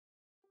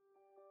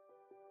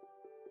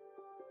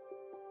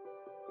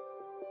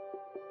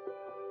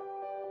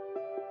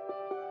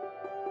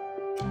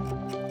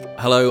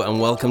Hello and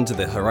welcome to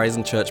the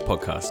Horizon Church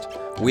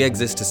podcast. We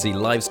exist to see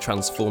lives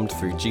transformed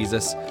through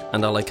Jesus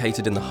and are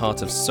located in the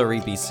heart of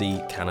Surrey,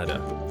 BC, Canada.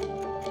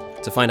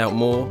 To find out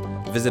more,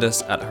 visit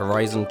us at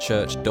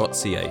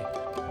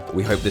horizonchurch.ca.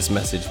 We hope this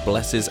message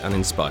blesses and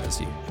inspires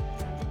you.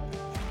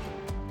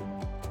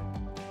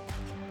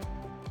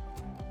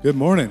 Good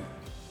morning.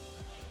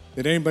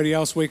 Did anybody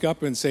else wake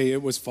up and say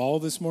it was fall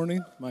this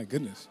morning? My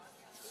goodness.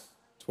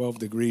 12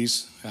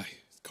 degrees.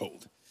 It's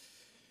cold.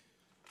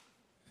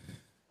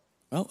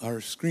 Well,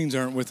 our screens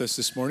aren't with us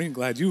this morning.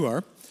 Glad you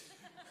are.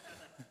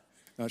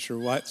 Not sure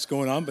what's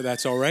going on, but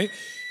that's all right.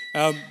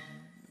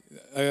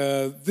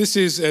 This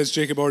is, as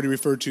Jacob already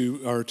referred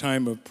to, our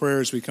time of prayer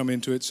as we come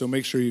into it. So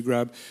make sure you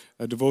grab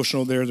a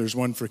devotional there. There's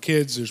one for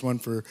kids. There's one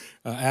for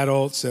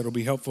adults that'll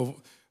be helpful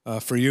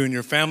for you and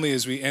your family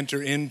as we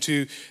enter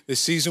into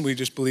this season. We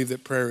just believe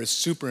that prayer is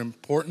super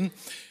important.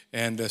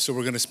 And so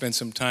we're going to spend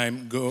some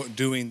time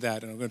doing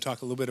that. And I'm going to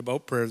talk a little bit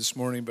about prayer this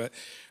morning. But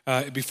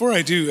before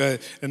I do,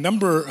 a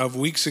number of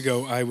weeks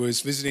ago, I was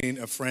visiting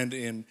a friend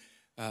in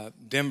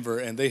Denver,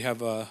 and they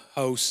have a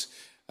house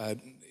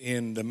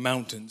in the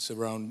mountains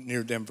around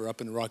near Denver,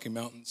 up in the Rocky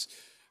Mountains,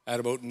 at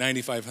about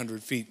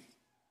 9,500 feet,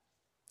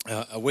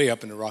 way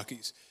up in the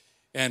Rockies.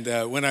 And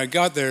when I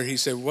got there, he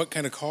said, "What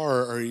kind of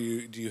car do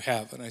you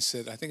have?" And I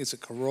said, "I think it's a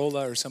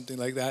Corolla or something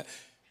like that."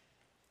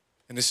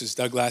 And this is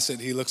Doug Lassett.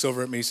 He looks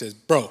over at me and says,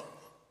 "Bro,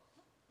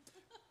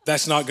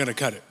 that's not going to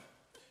cut it.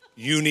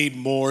 You need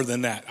more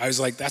than that." I was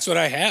like, "That's what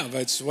I have.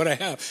 That's what I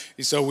have."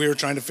 So we were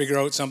trying to figure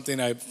out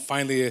something. I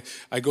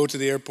go to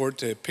the airport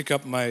to pick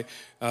up my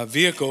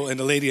vehicle, and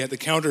the lady at the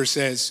counter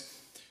says,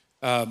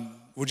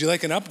 "Would you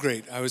like an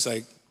upgrade?" I was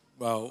like,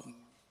 "Well,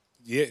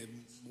 yeah,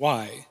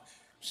 why?"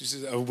 She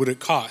says, "Would it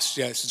cost?"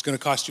 "Yes, it's going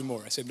to cost you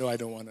more." I said, "No, I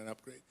don't want an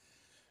upgrade."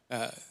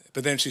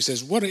 But then she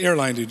says, "What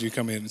airline did you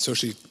come in?" And so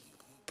she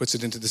puts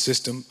it into the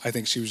system. I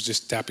think she was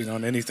just tapping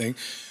on anything.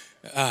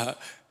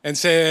 And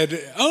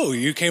said, "Oh,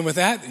 you came with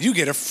that? You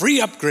get a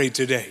free upgrade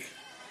today."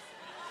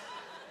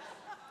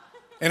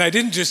 And I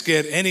didn't just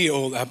get any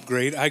old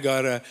upgrade. I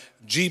got a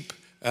Jeep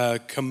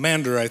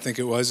Commander, I think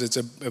it was. It's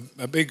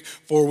a big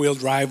four-wheel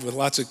drive with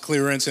lots of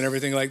clearance and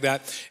everything like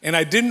that. And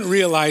I didn't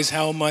realize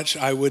how much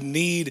I would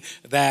need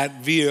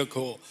that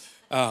vehicle.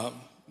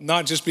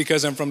 Not just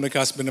because I'm from the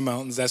cusp in the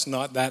mountains, that's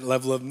not that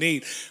level of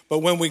need. But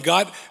when we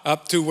got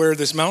up to where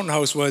this mountain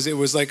house was, it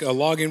was like a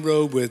logging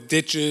road with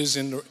ditches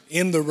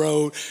in the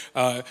road,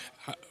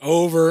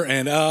 over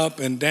and up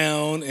and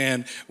down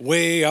and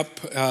way up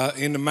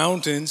in the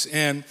mountains.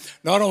 And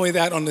not only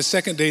that, on the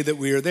second day that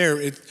we were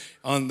there,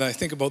 I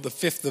think about the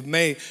 5th of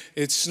May,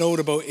 it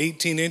snowed about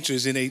 18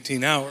 inches in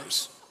 18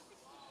 hours.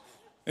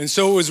 And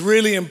so it was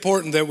really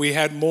important that we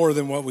had more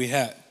than what we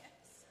had.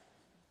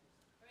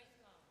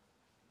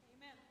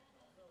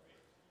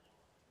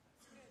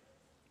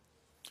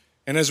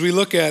 And as we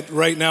look at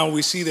right now,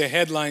 we see the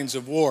headlines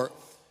of war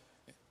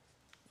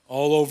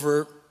all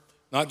over,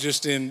 not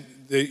just in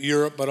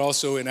Europe, but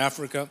also in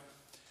Africa.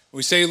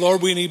 We say,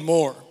 "Lord, we need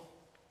more."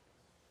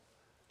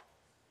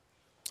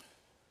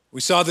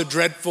 We saw the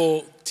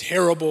dreadful,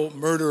 terrible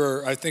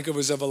murder, I think it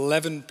was of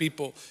 11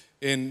 people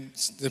in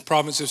the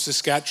province of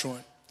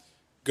Saskatchewan.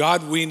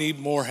 God, we need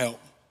more help.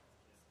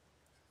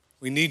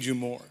 We need you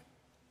more.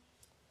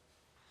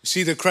 We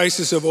see the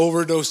crisis of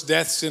overdose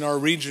deaths in our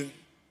region.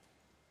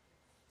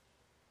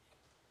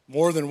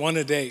 More than one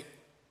a day,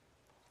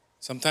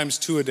 sometimes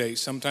 2 a day,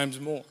 sometimes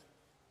more.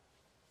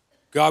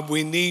 God,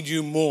 we need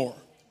you more.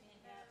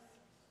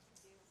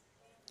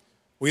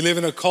 We live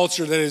in a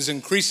culture that is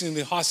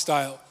increasingly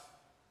hostile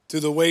to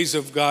the ways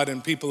of God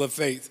and people of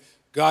faith.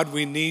 God,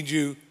 we need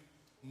you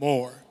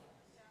more.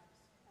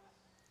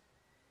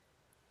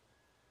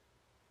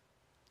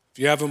 If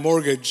you have a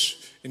mortgage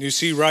and you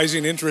see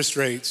rising interest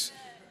rates,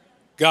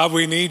 God,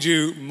 we need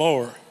you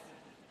more.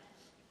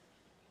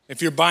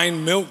 If you're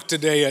buying milk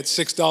today at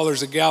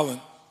 $6 a gallon,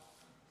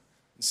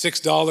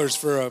 $6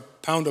 for a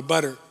pound of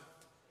butter,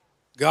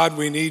 God,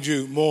 we need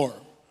you more.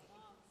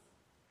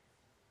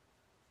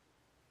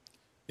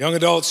 Young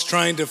adults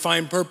trying to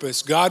find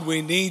purpose, God,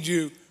 we need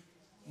you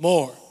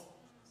more.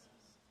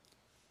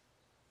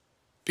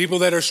 People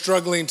that are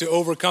struggling to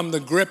overcome the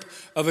grip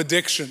of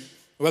addiction,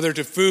 whether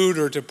to food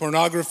or to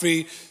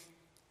pornography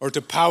or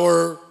to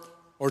power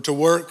or to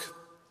work,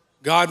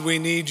 God, we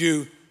need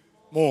you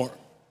more.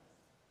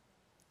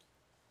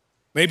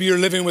 Maybe you're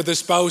living with a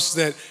spouse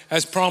that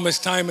has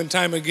promised time and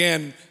time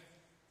again,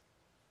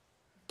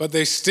 but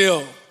they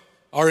still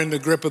are in the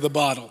grip of the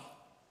bottle.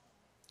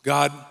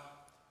 God,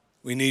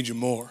 we need you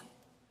more.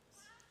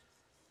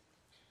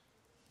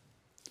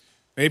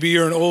 Maybe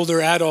you're an older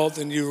adult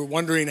and you're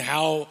wondering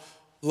how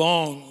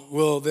long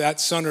will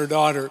that son or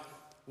daughter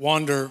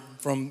wander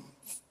from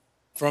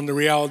the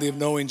reality of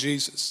knowing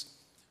Jesus.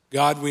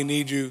 God, we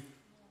need you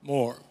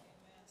more.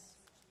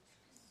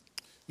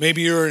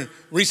 Maybe you're a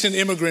recent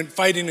immigrant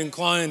fighting and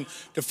clawing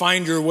to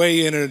find your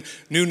way in a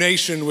new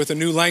nation with a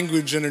new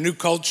language and a new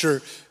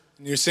culture.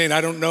 And you're saying, "I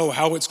don't know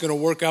how it's going to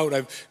work out.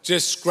 I've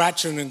just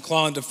scratching and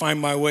clawing to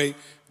find my way."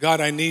 God,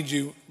 I need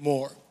you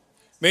more.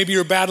 Maybe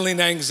you're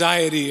battling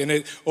anxiety and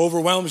it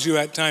overwhelms you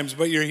at times,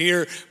 but you're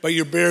here, but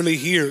you're barely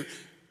here.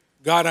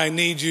 God, I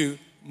need you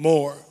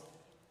more.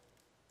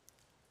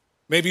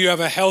 Maybe you have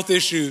a health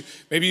issue.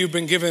 Maybe you've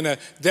been given a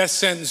death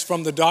sentence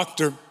from the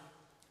doctor.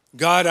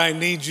 God, I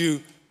need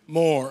you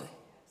more.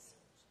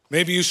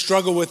 Maybe you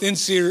struggle with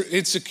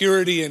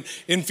insecurity and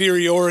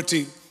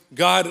inferiority.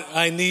 God,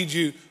 I need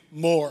you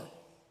more.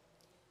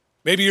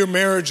 Maybe your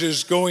marriage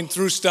is going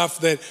through stuff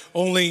that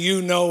only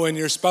you know and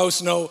your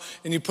spouse know,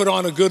 and you put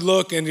on a good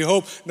look and you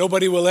hope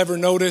nobody will ever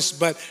notice,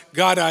 but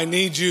God, I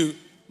need you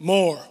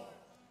more.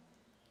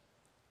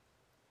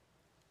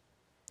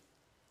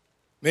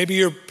 Maybe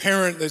you're a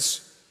parent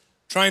that's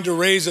trying to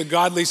raise a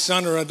godly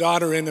son or a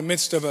daughter in the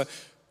midst of a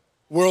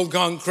world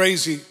gone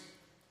crazy.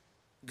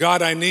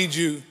 God, I need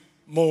you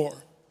more.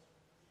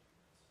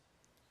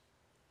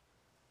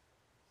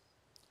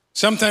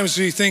 Sometimes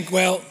we think,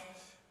 well,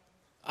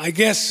 I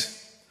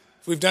guess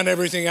if we've done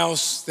everything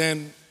else,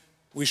 then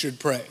we should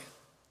pray.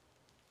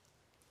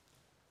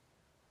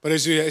 But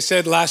as I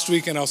said last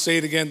week, and I'll say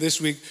it again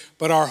this week,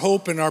 but our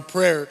hope and our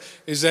prayer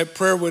is that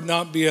prayer would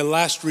not be a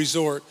last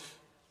resort,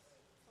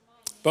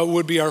 but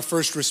would be our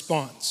first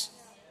response.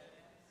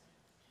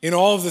 In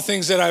all of the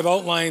things that I've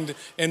outlined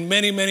and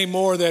many, many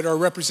more that are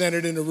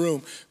represented in the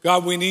room,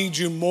 God, we need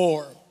you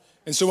more.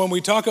 And so when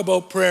we talk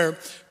about prayer,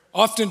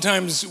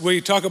 oftentimes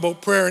we talk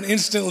about prayer and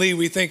instantly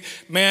we think,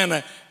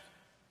 man,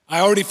 I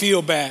already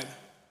feel bad.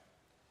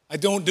 I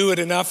don't do it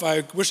enough.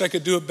 I wish I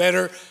could do it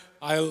better.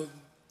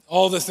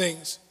 All the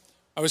things.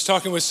 I was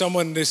talking with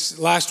someone this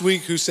last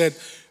week who said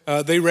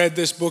they read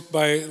this book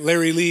by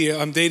Larry Lee,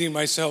 I'm Dating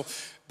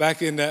Myself,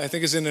 back in, I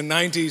think it's in the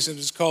 90s, and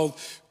it's called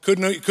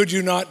Could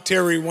You Not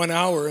Tarry 1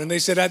 Hour? And they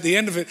said at the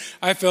end of it,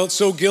 I felt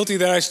so guilty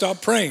that I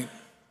stopped praying.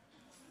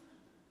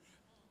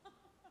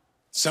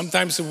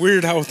 Sometimes it's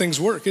weird how things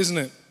work, isn't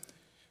it?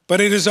 But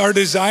it is our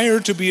desire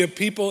to be a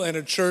people and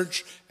a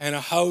church and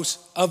a house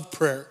of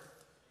prayer.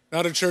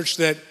 Not a church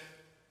that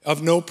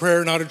of no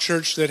prayer, not a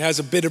church that has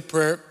a bit of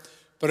prayer,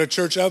 but a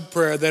church of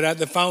prayer, that at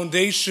the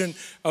foundation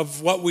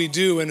of what we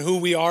do and who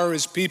we are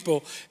as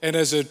people and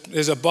as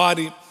a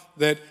body,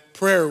 that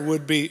prayer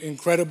would be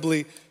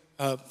incredibly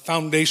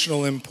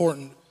foundational and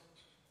important.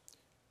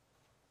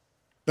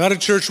 Not a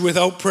church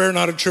without prayer,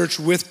 not a church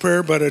with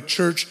prayer, but a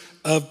church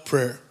of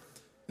prayer.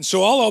 And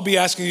so all I'll be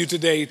asking you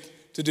today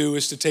to do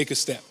is to take a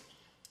step.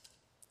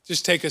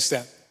 Just take a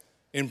step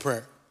in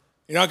prayer.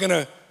 You're not going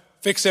to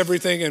fix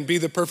everything and be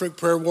the perfect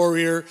prayer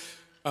warrior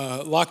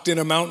locked in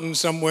a mountain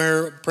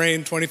somewhere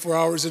praying 24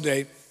 hours a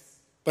day.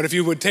 But if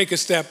you would take a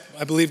step,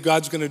 I believe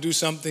God's going to do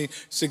something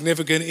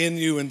significant in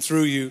you and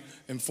through you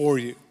and for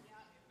you.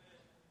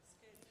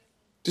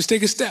 Just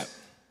take a step.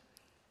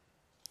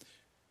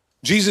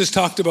 Jesus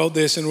talked about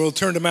this, and we'll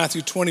turn to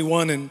Matthew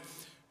 21 and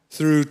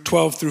through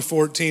 12 through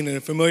 14, and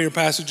a familiar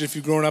passage if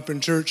you've grown up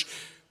in church.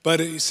 But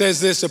it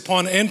says this,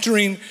 upon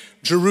entering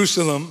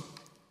Jerusalem,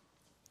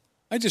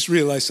 I just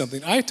realized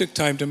something. I took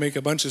time to make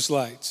a bunch of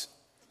slides.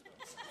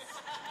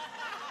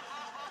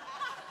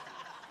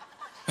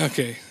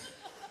 Okay.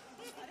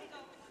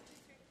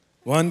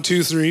 1,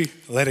 2, 3,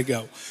 let it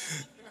go.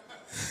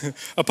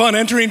 Upon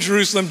entering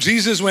Jerusalem,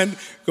 Jesus then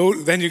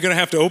you're going to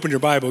have to open your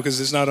Bible because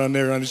it's not on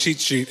there on the cheat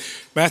sheet.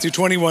 Matthew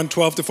 21,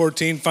 12 to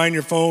 14, find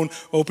your phone,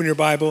 open your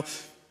Bible.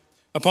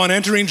 Upon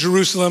entering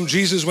Jerusalem,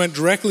 Jesus went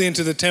directly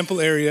into the temple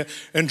area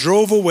and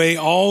drove away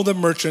all the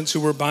merchants who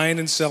were buying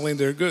and selling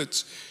their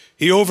goods.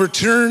 He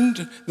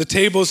overturned the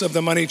tables of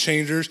the money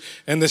changers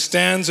and the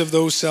stands of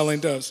those selling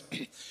doves.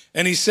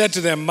 And he said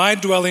to them, my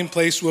dwelling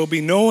place will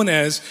be known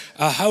as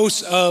a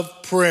house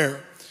of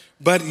prayer,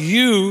 but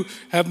you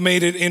have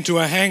made it into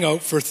a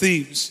hangout for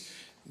thieves.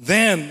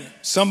 Then,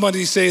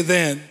 somebody say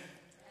then.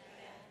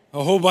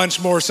 A whole bunch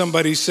more,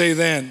 somebody say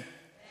then.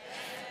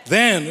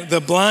 Then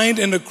the blind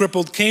and the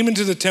crippled came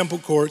into the temple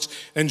courts,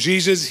 and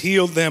Jesus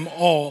healed them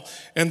all.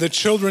 And the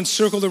children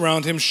circled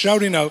around him,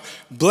 shouting out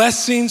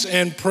blessings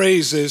and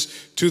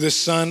praises to the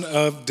Son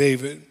of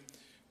David.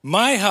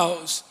 My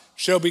house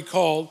shall be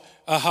called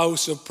a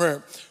house of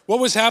prayer. What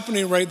was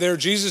happening right there?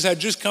 Jesus had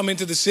just come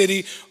into the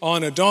city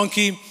on a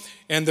donkey,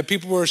 and the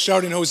people were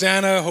shouting,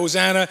 Hosanna,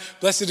 Hosanna,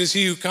 blessed is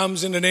he who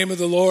comes in the name of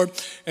the Lord.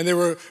 And they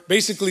were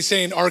basically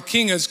saying, our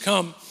king has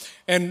come.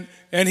 And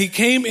he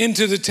came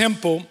into the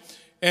temple.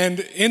 And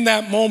in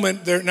that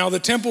moment, now the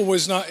temple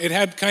was not, it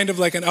had kind of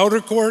like an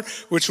outer court,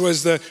 which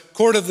was the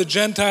court of the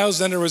Gentiles.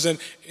 Then there was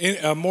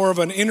more of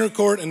an inner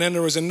court, and then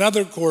there was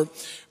another court.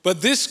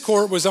 But this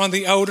court was on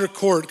the outer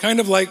court, kind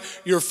of like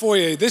your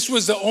foyer. This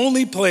was the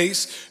only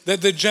place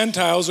that the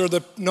Gentiles or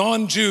the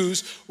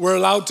non-Jews were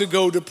allowed to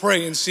go to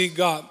pray and seek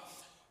God.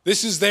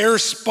 This is their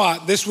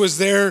spot. This was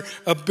their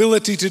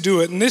ability to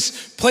do it. And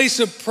this place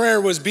of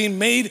prayer was being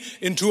made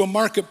into a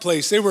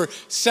marketplace. They were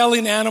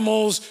selling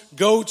animals,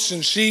 goats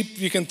and sheep.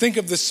 You can think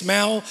of the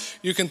smell.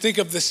 You can think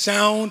of the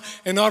sound.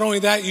 And not only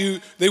that,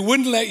 they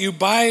wouldn't let you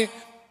buy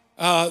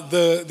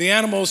the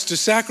animals to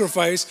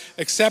sacrifice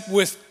except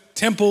with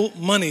temple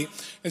money.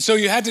 And so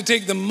you had to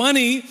take the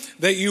money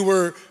that you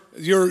were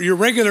your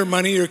regular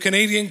money, your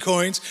Canadian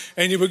coins,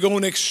 and you would go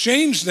and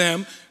exchange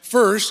them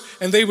first,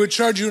 and they would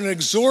charge you an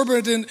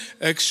exorbitant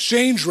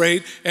exchange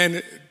rate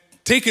and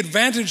take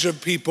advantage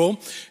of people.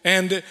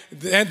 And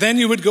then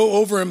you would go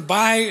over and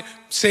buy,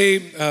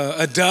 say,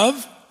 a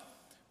dove.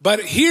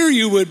 But here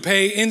you would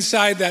pay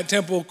inside that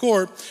temple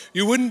court.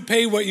 You wouldn't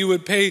pay what you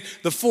would pay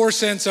the 4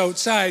 cents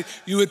outside.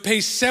 You would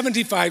pay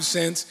 75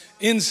 cents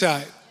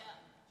inside.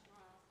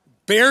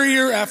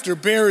 Barrier after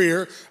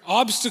barrier,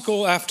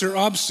 obstacle after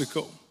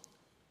obstacle.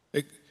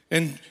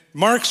 And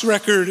Mark's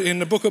record in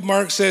the book of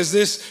Mark says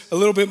this, a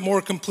little bit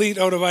more complete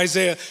out of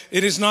Isaiah.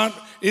 Is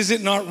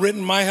it not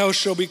written, my house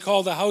shall be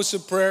called a house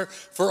of prayer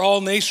for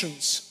all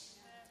nations?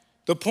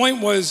 The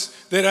point was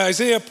that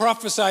Isaiah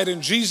prophesied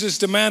and Jesus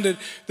demanded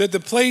that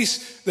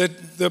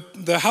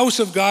the house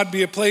of God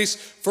be a place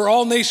for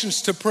all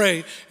nations to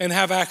pray and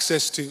have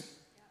access to.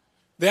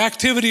 The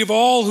activity of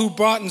all who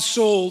bought and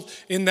sold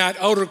in that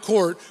outer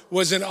court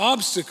was an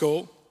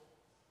obstacle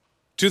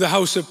to the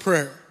house of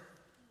prayer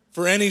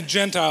for any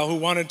Gentile who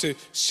wanted to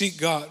seek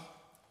God.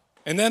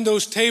 And then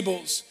those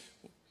tables,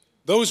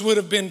 those would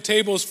have been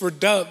tables for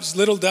doves,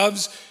 little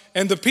doves,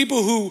 and the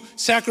people who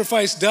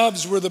sacrificed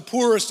doves were the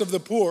poorest of the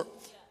poor.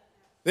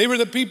 They were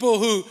the people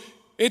who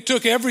it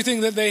took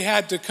everything that they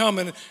had to come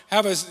and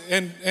have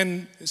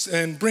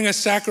and bring a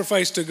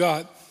sacrifice to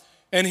God.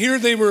 And here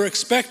they were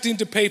expecting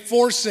to pay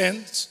 4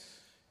 cents,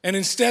 and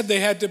instead they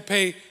had to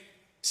pay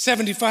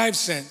 75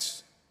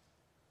 cents.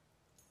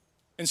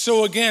 And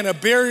so again, a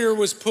barrier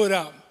was put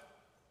up.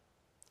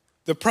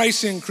 The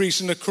price increase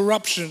and the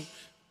corruption,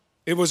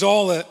 it was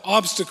all an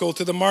obstacle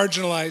to the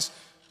marginalized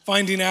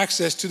finding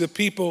access to the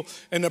people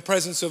and the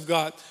presence of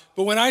God.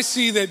 But when I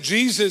see that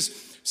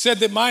Jesus said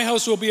that my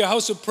house will be a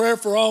house of prayer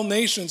for all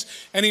nations,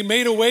 and he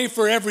made a way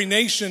for every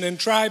nation and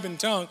tribe and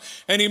tongue,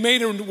 and he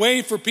made a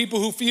way for people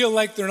who feel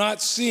like they're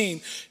not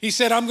seen. He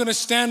said, I'm going to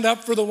stand up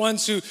for the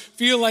ones who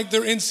feel like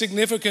they're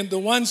insignificant, the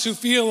ones who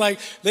feel like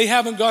they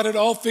haven't got it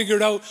all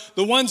figured out,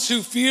 the ones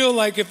who feel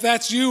like, if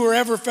that's you or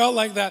ever felt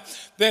like that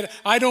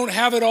I don't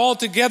have it all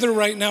together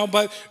right now,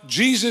 but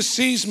Jesus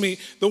sees me.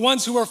 The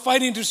ones who are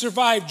fighting to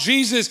survive,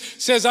 Jesus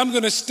says, I'm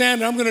going to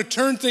stand, I'm going to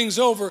turn things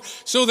over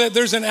so that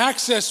there's an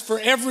access for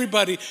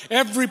everybody,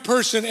 every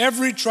person,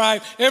 every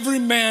tribe, every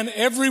man,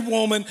 every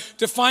woman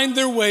to find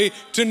their way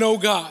to know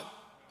God.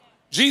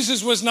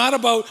 Jesus was not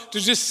about to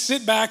just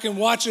sit back and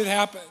watch it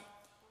happen.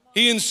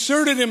 He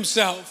inserted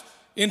himself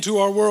into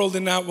our world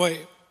in that way.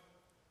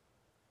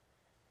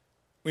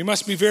 We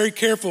must be very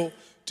careful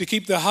to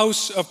keep the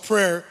house of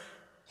prayer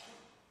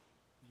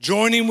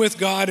joining with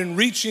God and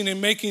reaching and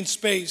making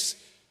space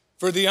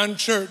for the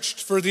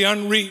unchurched, for the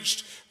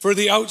unreached, for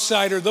the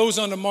outsider, those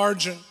on the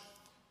margin,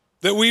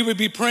 that we would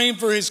be praying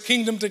for his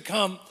kingdom to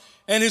come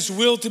and his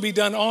will to be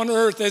done on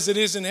earth as it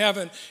is in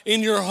heaven,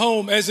 in your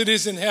home as it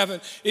is in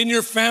heaven, in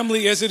your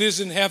family as it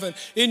is in heaven,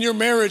 in your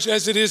marriage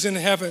as it is in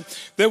heaven,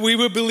 that we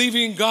would believe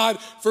in God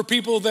for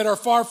people that are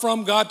far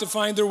from God to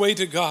find their way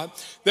to God,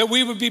 that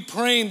we would be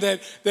praying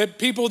that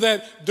people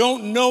that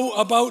don't know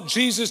about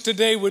Jesus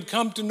today would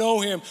come to know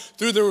him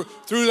through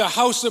the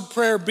house of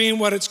prayer being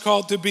what it's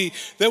called to be,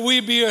 that we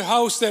be a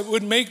house that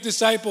would make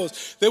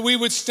disciples, that we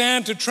would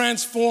stand to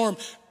transform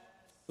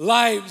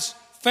lives,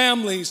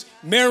 families,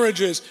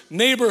 marriages,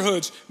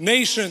 neighborhoods,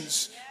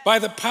 nations, by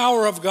the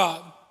power of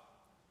God.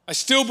 I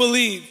still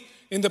believe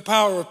in the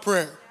power of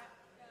prayer.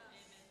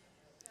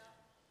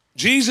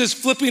 Jesus,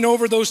 flipping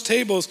over those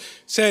tables,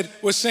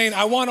 was saying,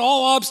 I want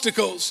all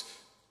obstacles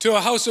to a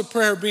house of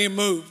prayer being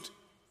moved,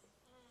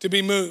 to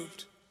be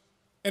moved.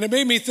 And it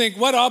made me think,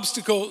 what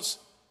obstacles?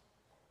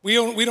 We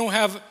don't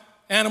have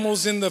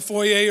animals in the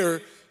foyer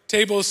or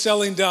tables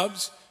selling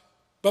doves.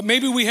 But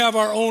maybe we have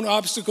our own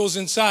obstacles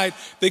inside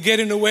that get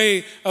in the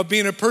way of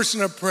being a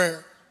person of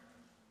prayer.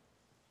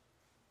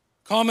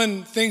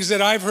 Common things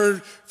that I've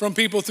heard from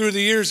people through the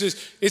years is,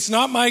 it's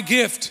not my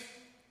gift.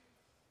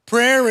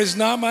 Prayer is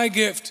not my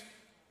gift.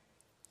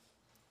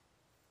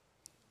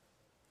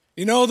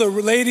 You know, the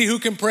lady who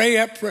can pray,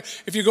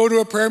 if you go to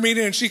a prayer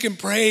meeting and she can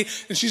pray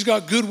and she's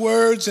got good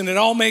words and it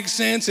all makes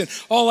sense and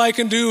all I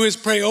can do is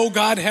pray, oh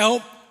God,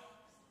 help.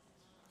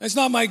 That's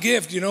not my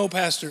gift, you know,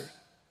 Pastor.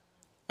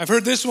 I've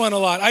heard this one a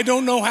lot. I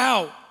don't know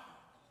how.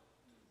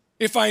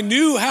 If I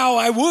knew how,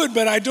 I would,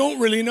 but I don't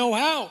really know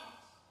how.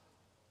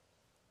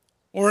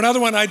 Or another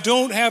one, I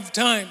don't have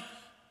time,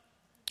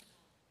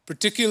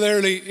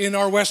 particularly in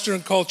our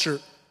Western culture.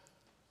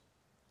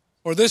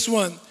 Or this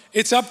one,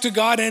 it's up to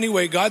God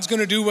anyway. God's going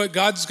to do what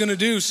God's going to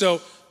do,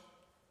 so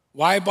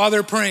why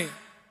bother praying?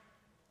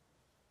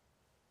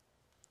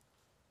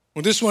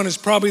 Well, this one is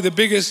probably the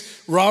biggest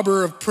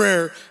robber of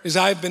prayer, is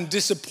I've been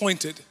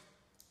disappointed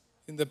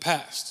in the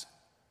past.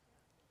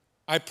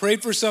 I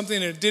prayed for something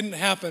and it didn't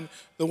happen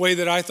the way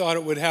that I thought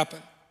it would happen.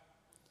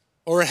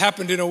 Or it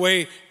happened in a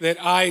way that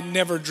I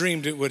never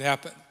dreamed it would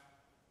happen.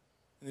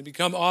 And they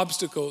become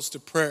obstacles to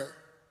prayer.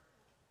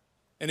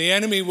 And the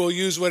enemy will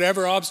use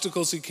whatever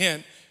obstacles he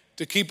can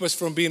to keep us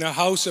from being a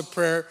house of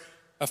prayer,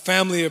 a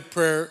family of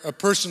prayer, a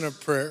person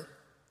of prayer,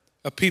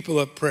 a people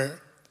of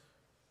prayer.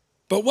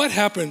 But what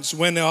happens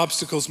when the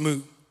obstacles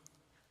move?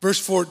 Verse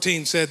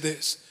 14 said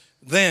this,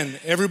 then,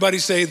 everybody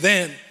say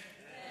then.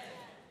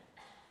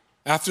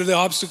 After the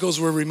obstacles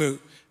were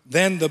removed,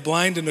 then the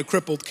blind and the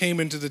crippled came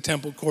into the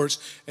temple courts,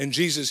 and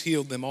Jesus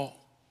healed them all.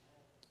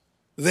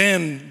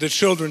 Then the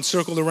children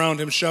circled around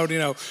him, shouting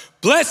out,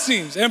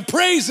 blessings and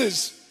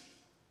praises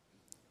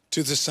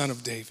to the Son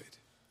of David.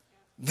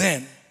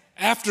 Then,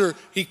 after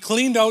he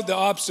cleaned out the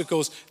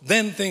obstacles,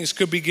 then things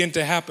could begin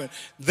to happen.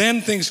 Then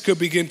things could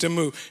begin to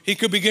move. He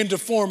could begin to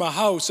form a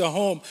house, a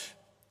home,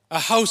 a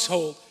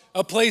household,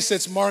 a place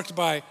that's marked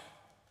by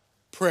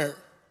prayer.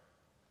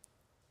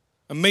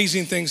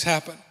 Amazing things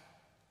happen.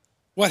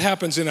 What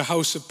happens in a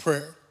house of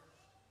prayer?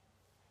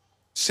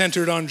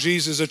 Centered on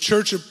Jesus. A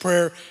church of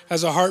prayer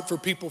has a heart for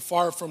people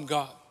far from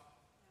God.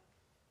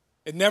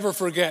 It never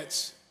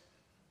forgets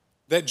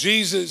that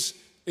Jesus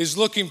is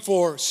looking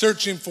for,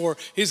 searching for.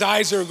 His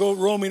eyes are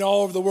roaming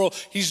all over the world.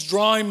 He's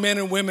drawing men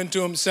and women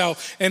to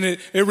himself. And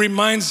it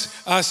reminds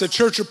us a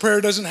church of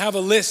prayer doesn't have a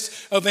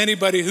list of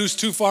anybody who's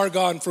too far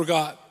gone for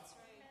God.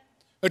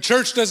 A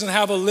church doesn't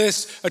have a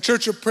list. A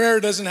church of prayer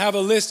doesn't have a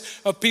list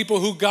of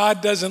people who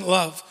God doesn't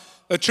love.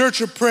 A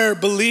church of prayer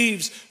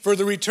believes for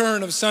the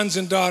return of sons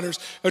and daughters.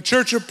 A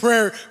church of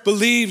prayer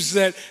believes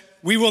that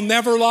we will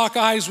never lock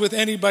eyes with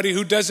anybody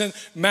who doesn't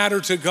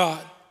matter to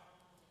God.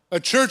 A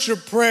church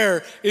of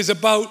prayer is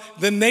about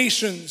the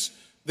nations,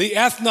 the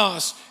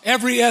ethnos,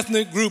 every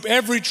ethnic group,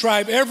 every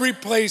tribe, every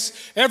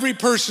place, every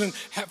person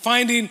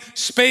finding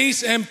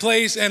space and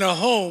place and a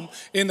home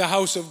in the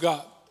house of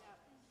God.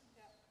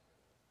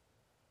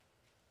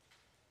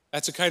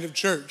 That's a kind of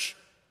church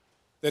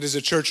that is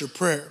a church of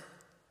prayer.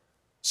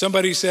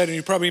 Somebody said, and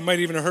you probably might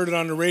even have heard it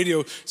on the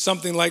radio,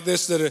 something like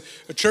this, that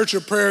a church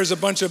of prayer is a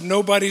bunch of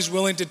nobodies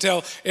willing to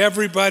tell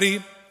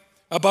everybody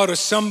about a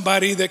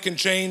somebody that can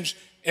change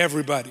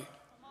everybody.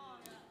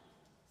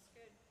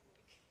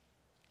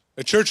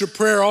 A church of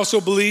prayer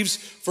also believes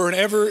for an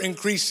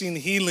ever-increasing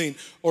healing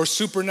or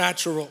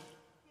supernatural.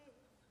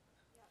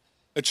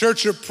 A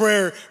church of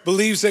prayer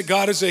believes that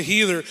God is a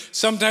healer.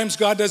 Sometimes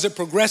God does it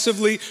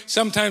progressively.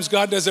 Sometimes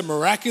God does it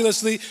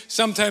miraculously.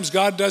 Sometimes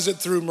God does it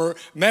through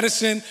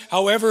medicine.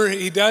 However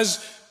he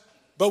does,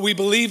 but we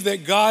believe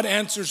that God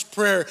answers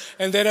prayer,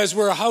 and that as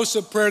we're a house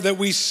of prayer that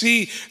we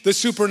see the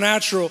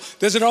supernatural.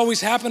 Does it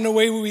always happen the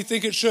way we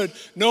think it should?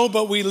 No,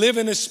 but we live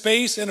in a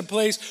space and a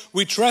place.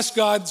 We trust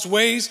God's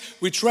ways.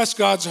 We trust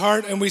God's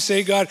heart, and we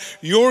say, God,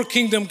 your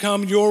kingdom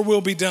come, your will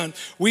be done.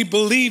 We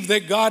believe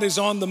that God is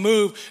on the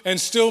move and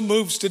still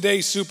moves today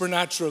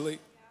supernaturally.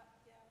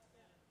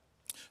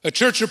 A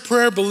church of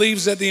prayer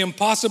believes that the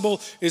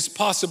impossible is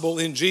possible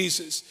in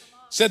Jesus.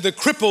 Said the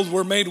crippled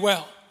were made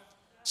well.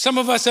 Some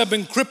of us have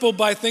been crippled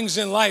by things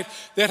in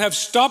life that have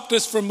stopped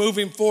us from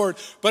moving forward.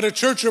 But a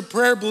church of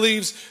prayer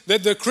believes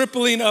that the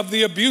crippling of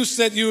the abuse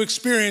that you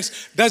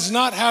experience does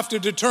not have to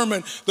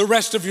determine the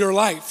rest of your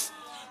life.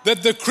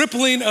 That the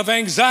crippling of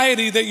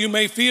anxiety that you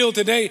may feel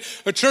today,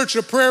 a church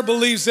of prayer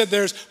believes that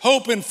there's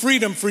hope and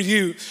freedom for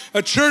you.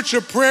 A church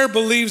of prayer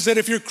believes that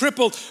if you're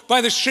crippled by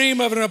the shame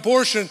of an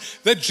abortion,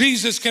 that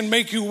Jesus can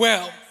make you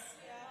well.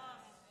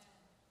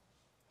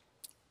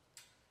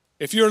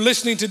 If you're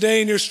listening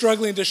today and you're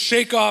struggling to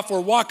shake off or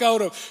walk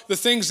out of the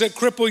things that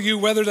cripple you,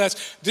 whether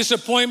that's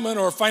disappointment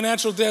or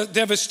financial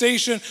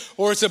devastation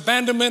or it's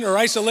abandonment or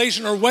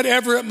isolation or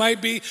whatever it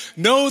might be,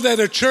 know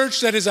that a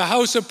church that is a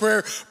house of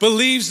prayer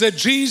believes that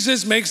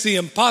Jesus makes the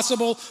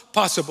impossible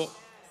possible.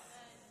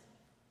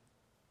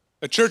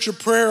 A church of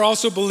prayer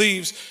also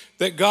believes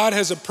that God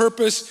has a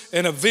purpose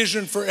and a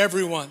vision for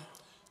everyone.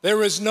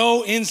 There is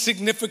no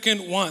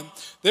insignificant one.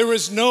 There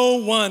is no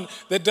one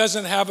that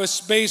doesn't have a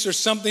space or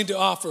something to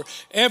offer.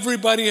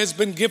 Everybody has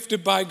been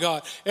gifted by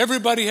God.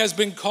 Everybody has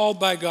been called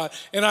by God.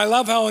 And I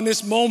love how in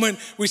this moment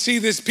we see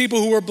these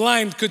people who were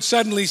blind could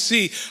suddenly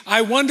see.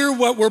 I wonder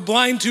what we're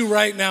blind to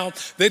right now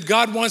that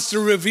God wants to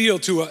reveal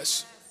to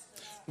us.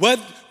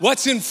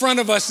 What's in front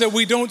of us that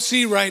we don't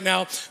see right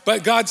now?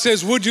 But God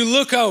says, would you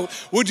look out?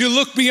 Would you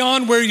look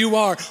beyond where you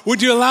are?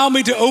 Would you allow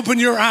me to open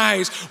your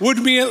eyes?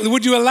 Would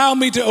you allow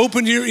me to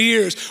open your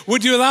ears?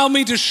 Would you allow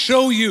me to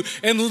show you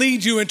and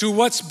lead you into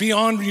what's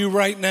beyond you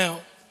right now?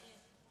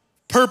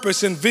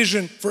 Purpose and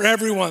vision for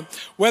everyone,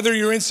 whether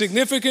you're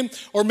insignificant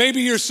or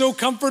maybe you're so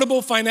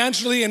comfortable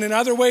financially and in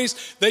other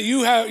ways that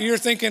you're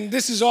thinking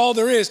this is all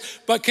there is.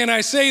 But can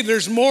I say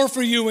there's more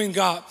for you in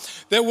God?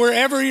 That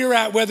wherever you're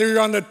at, whether you're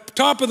on the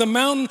top of the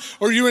mountain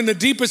or you're in the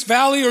deepest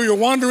valley or you're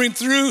wandering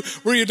through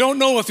where you don't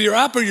know if you're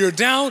up or you're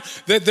down,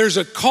 that there's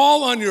a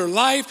call on your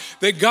life,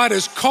 that God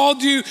has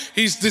called you.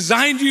 He's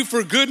designed you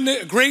for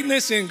goodness,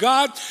 greatness in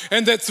God,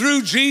 and that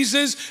through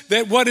Jesus,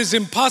 that what is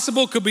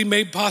impossible could be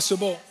made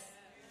possible.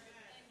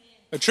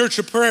 A church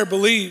of prayer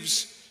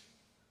believes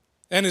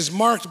and is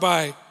marked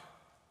by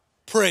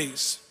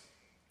praise.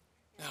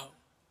 Now,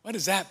 what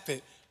does that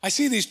fit? I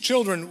see these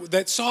children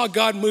that saw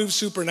God move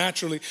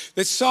supernaturally,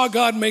 that saw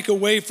God make a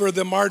way for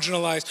the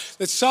marginalized,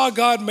 that saw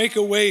God make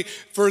a way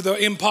for the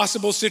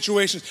impossible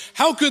situations.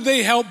 How could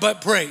they help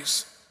but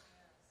praise?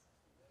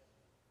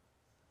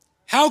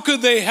 How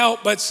could they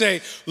help but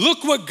say,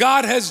 look what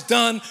God has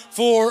done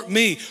for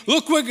me.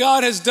 Look what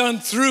God has done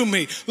through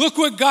me. Look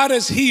what God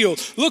has healed.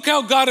 Look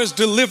how God has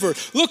delivered.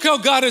 Look how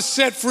God has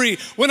set free.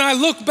 When I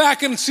look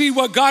back and see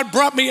what God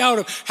brought me out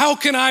of, how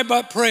can I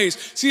but praise?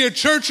 See, a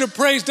church of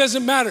praise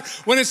doesn't matter.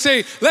 When it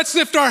say, let's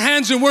lift our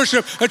hands and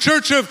worship, a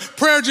church of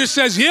prayer just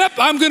says, yep,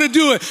 I'm going to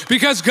do it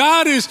because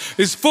God is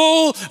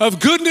full of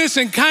goodness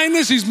and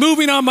kindness. He's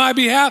moving on my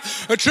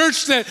behalf. A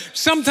church that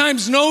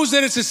sometimes knows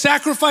that it's a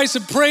sacrifice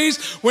of praise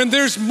when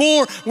there's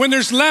more, when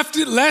there's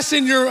less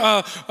in your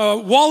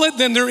wallet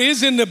than there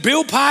is in the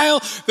bill pile.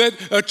 That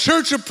a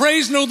church of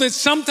praise know that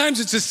sometimes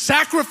it's a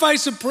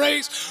sacrifice of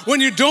praise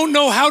when you don't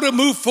know how to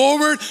move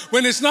forward,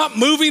 when it's not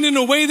moving in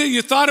the way that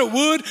you thought it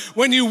would,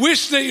 when you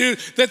wish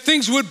that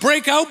things would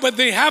break out, but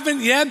they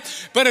haven't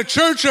yet. But a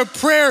church of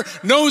prayer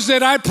knows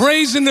that I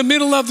praise in the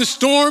middle of the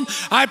storm.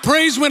 I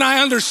praise when I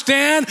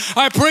understand.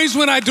 I praise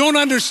when I don't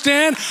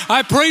understand.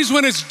 I praise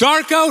when it's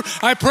dark out.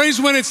 I praise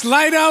when it's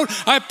light out.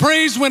 I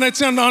praise when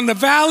it's on the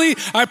valley.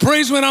 I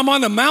praise when I'm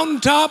on the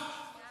mountaintop.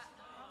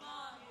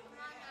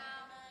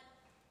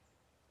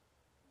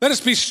 Let us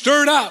be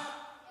stirred up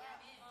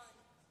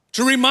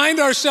to remind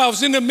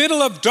ourselves in the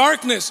middle of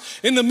darkness,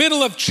 in the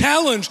middle of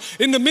challenge,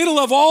 in the middle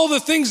of all the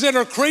things that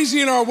are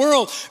crazy in our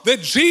world,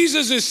 that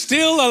Jesus is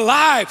still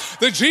alive,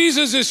 that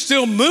Jesus is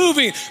still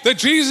moving, that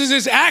Jesus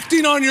is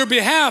acting on your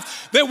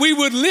behalf, that we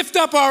would lift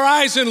up our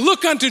eyes and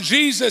look unto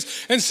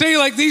Jesus and say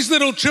like these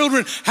little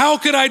children, how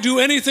could I do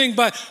anything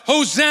but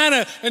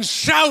Hosanna and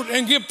shout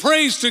and give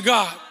praise to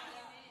God?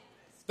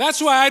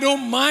 That's why I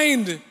don't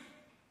mind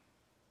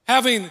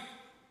having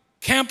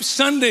Camp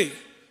Sunday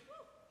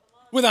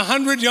with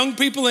 100 young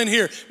people in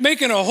here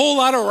making a whole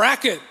lot of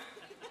racket.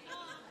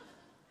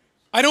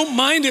 I don't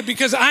mind it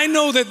because I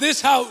know that this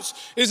house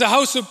is a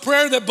house of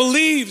prayer that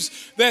believes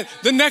that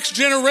the next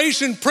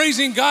generation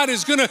praising God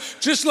is gonna,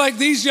 just like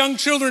these young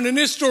children in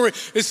this story,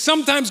 is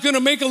sometimes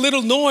gonna make a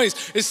little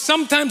noise, is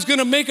sometimes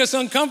gonna make us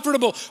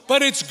uncomfortable,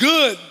 but it's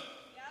good.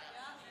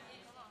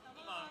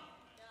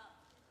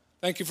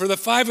 Thank you for the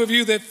 5 of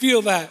you that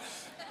feel that.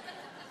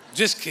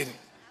 Just kidding.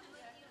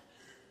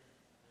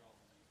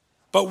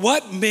 But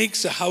what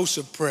makes a house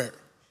of prayer?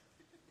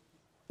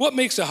 What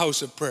makes a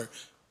house of prayer?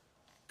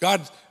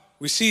 God,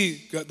 we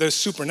see the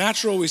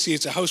supernatural. We see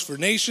it's a house for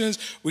nations.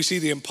 We see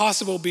the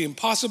impossible being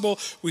possible.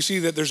 We see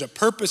that there's a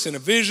purpose and a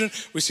vision.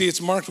 We see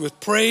it's marked with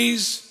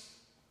praise.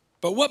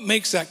 But what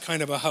makes that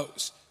kind of a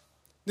house?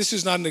 This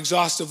is not an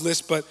exhaustive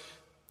list, but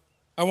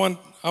I want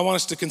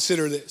us to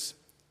consider this.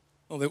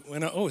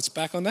 Oh, it's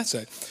back on that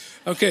side.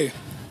 Okay.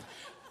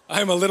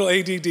 I'm a little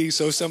ADD,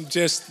 so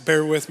just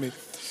bear with me.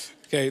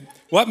 Okay,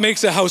 what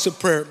makes a house of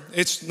prayer?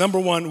 It's number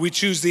 1, we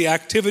choose the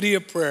activity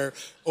of prayer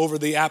over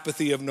the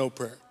apathy of no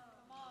prayer.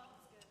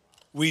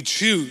 We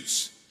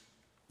choose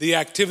the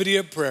activity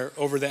of prayer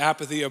over the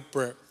apathy of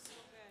prayer.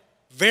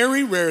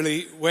 Very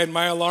rarely when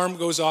my alarm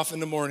goes off in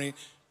the morning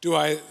do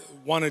I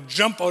want to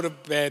jump out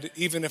of bed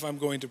even if I'm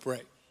going to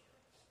pray.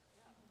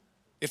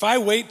 If I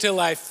wait till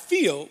I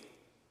feel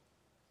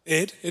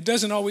it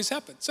doesn't always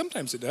happen.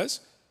 Sometimes it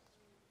does.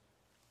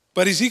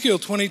 But Ezekiel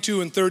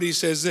 22:30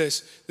 says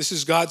this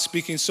is God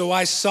speaking. So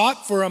I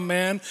sought for a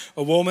man,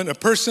 a woman, a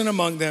person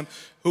among them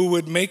who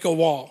would make a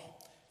wall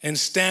and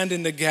stand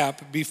in the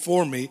gap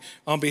before me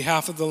on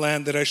behalf of the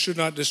land that I should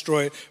not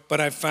destroy it,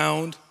 but I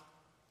found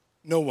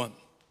no one.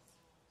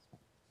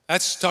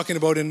 That's talking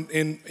about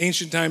in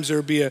ancient times there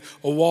would be a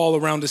wall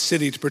around a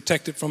city to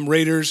protect it from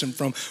raiders and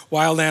from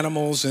wild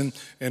animals and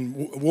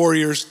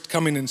warriors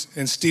coming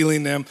and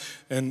stealing them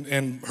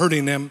and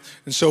hurting them.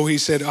 And so he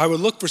said, I would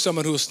look for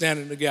someone who will stand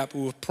in the gap,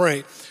 who will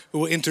pray, who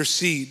will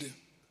intercede.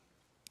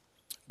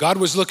 God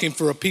was looking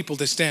for a people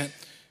to stand.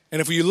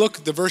 And if you look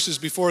at the verses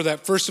before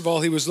that, first of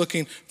all, he was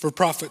looking for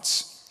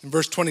prophets in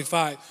verse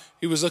 25.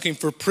 He was looking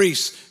for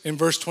priests in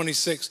verse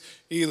 26.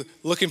 He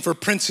looking for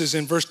princes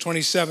in verse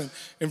 27.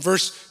 In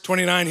verse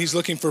 29, he's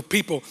looking for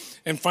people.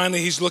 And finally,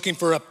 he's looking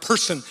for a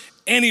person,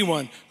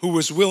 anyone who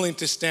was willing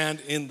to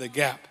stand in the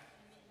gap.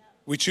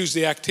 We choose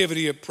the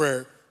activity of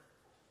prayer.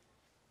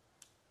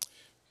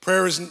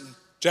 Prayer isn't,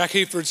 Jack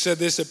Hayford said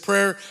this, that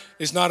prayer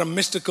is not a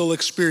mystical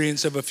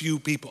experience of a few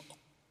people,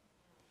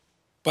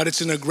 but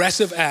it's an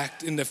aggressive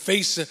act in the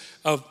face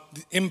of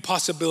the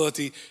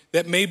impossibility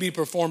that may be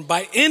performed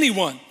by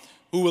anyone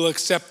who will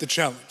accept the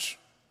challenge.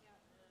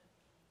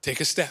 Take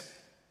a step.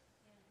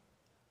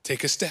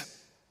 Take a step.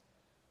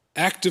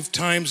 Active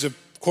times of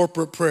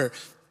corporate prayer.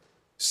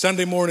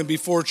 Sunday morning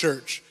before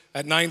church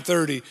at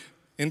 9:30,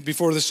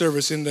 before the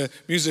service in the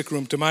music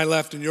room to my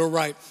left and your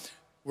right.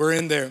 We're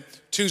in there.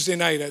 Tuesday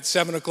night at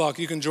 7 o'clock.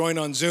 You can join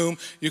on Zoom.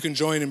 You can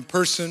join in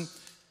person.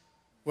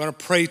 We want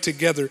to pray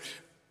together.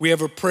 We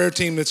have a prayer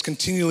team that's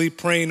continually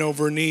praying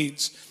over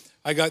needs.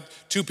 I got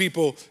 2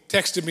 people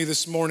texted me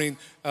this morning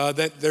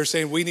that they're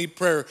saying, we need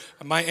prayer.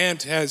 My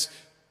aunt has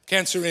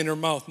cancer in her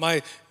mouth.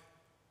 My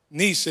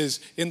niece is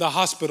in the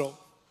hospital.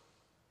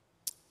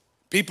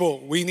 People,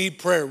 we need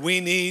prayer. We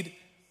need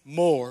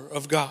more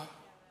of God.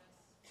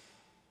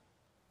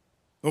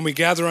 When we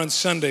gather on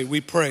Sunday,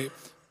 we pray.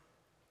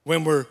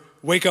 When we're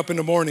wake up in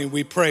the morning,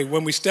 we pray.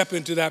 When we step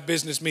into that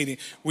business meeting,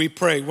 we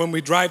pray. When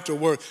we drive to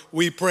work,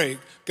 we pray.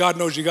 God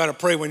knows you got to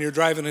pray when you're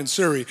driving in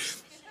Surrey.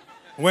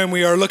 When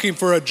we are looking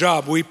for a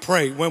job, we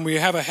pray. When we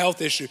have a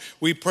health issue,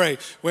 we pray.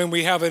 When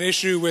we have an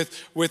issue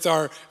with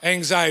our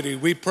anxiety,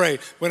 we pray.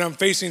 When I'm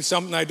facing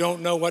something I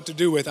don't know what to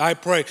do with, I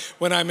pray.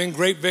 When I'm in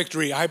great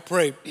victory, I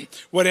pray.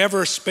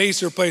 Whatever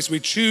space or place, we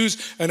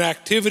choose an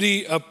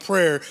activity of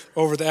prayer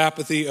over the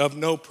apathy of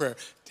no prayer.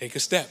 Take a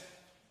step.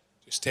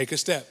 Just take a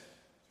step.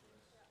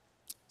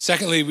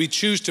 Secondly, we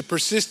choose to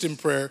persist in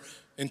prayer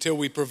until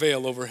we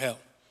prevail over hell.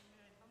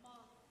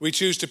 We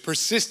choose to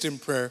persist in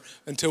prayer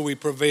until we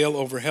prevail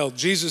over hell.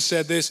 Jesus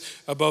said this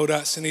about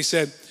us, and he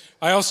said,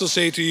 I also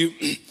say to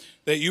you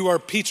that you are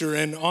Peter,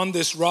 and on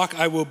this rock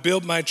I will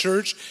build my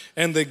church,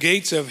 and the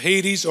gates of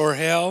Hades or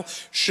hell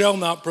shall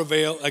not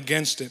prevail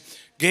against it.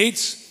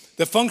 Gates,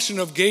 the function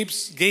of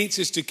gates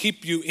is to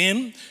keep you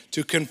in,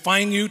 to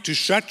confine you, to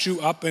shut you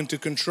up, and to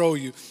control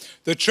you.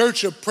 The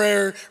church of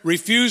prayer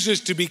refuses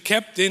to be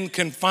kept in,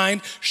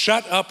 confined,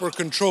 shut up, or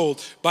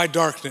controlled by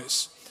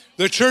darkness.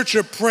 The church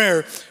of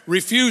prayer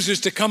refuses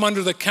to come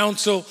under the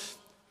counsel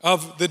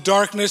of the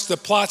darkness, the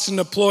plots and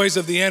the ploys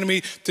of the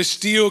enemy to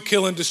steal,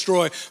 kill, and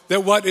destroy.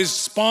 That what is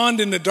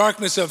spawned in the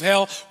darkness of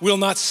hell will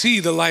not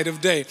see the light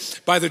of day.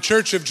 By the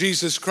church of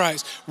Jesus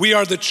Christ, we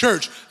are the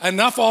church.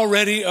 Enough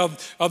already of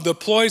the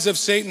ploys of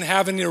Satan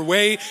having their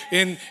way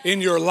in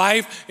your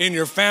life, in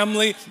your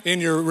family,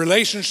 in your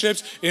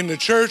relationships, in the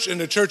church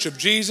of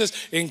Jesus,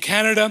 in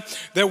Canada,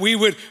 that we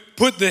would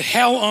put the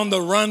hell on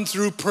the run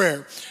through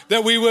prayer,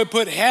 that we would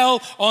put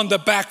hell on the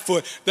back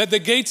foot, that the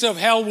gates of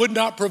hell would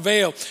not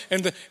prevail.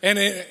 And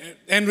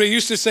they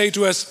used to say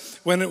to us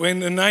when in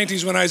the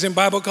 90s when I was in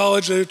Bible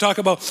college, they would talk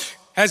about,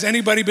 has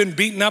anybody been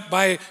beaten up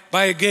by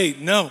a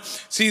gate? No.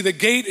 See, the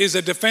gate is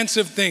a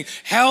defensive thing.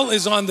 Hell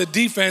is on the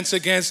defense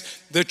against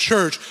the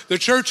church. The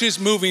church is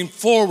moving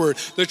forward.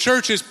 The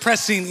church is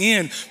pressing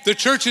in. The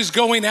church is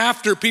going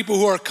after people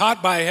who are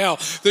caught by hell.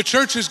 The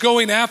church is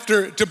going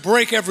after to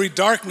break every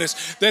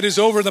darkness that is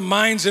over the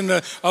minds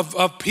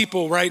of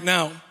people right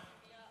now.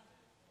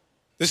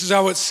 This is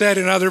how it's said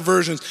in other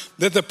versions,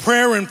 that the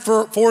prayer and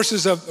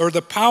forces of, or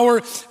the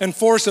power and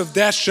force of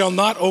death shall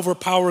not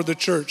overpower the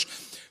church.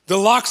 The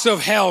locks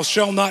of hell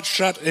shall not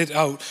shut it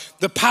out.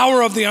 The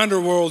power of the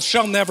underworld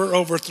shall never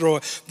overthrow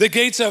it. The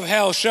gates of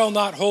hell shall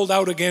not hold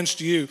out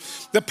against you.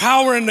 The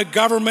power and the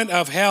government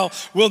of hell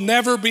will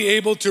never be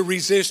able to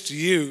resist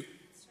you.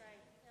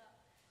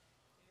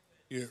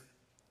 Here.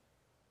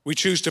 We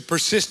choose to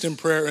persist in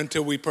prayer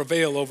until we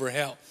prevail over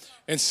hell.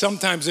 And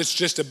sometimes it's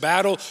just a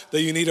battle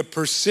that you need to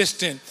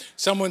persist in.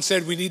 Someone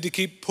said we need to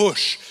keep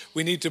push.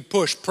 We need to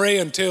push. Pray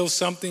until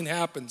something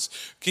happens.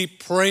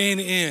 Keep praying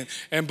in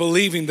and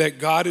believing that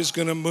God is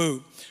going to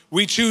move.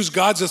 We choose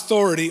God's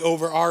authority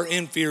over our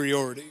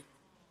inferiority.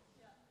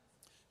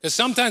 Because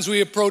sometimes we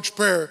approach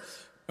prayer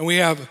and we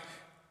have,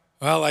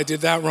 well, I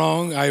did that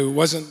wrong. I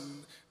wasn't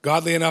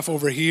godly enough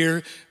over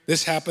here.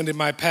 This happened in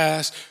my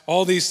past.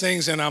 All these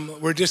things, and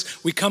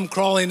we come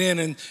crawling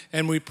in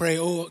and we pray,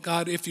 oh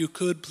God, if you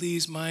could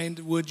please mind,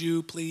 would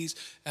you please?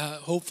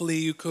 Hopefully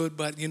you could,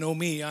 but you know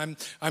me, I'm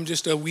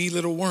just a wee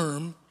little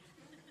worm.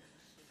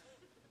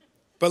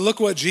 But look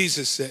what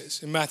Jesus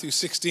says in Matthew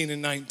 16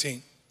 and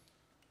 19.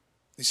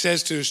 He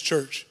says to his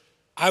church,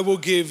 I will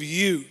give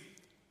you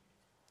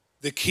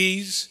the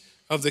keys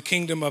of the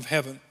kingdom of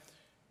heaven.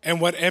 And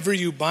whatever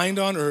you bind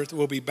on earth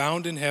will be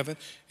bound in heaven,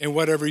 and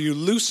whatever you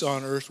loose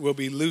on earth will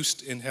be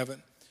loosed in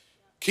heaven.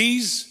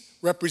 Keys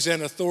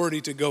represent authority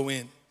to go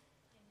in.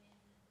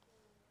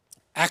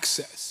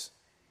 Access.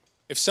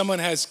 If someone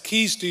has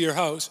keys to your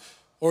house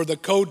or the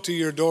code to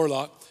your door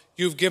lock,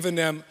 you've given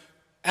them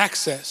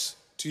access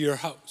to your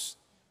house,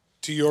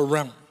 to your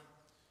realm.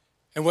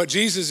 And what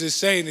Jesus is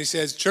saying, he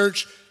says,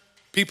 church,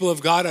 people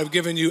of God, I've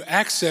given you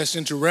access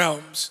into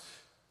realms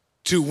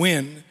to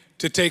win,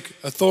 to take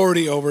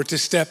authority over, to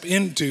step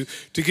into,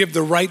 to give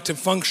the right to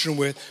function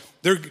with.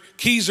 Their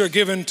keys are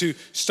given to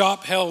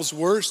stop hell's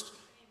worst,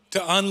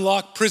 to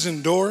unlock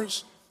prison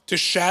doors, to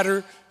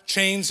shatter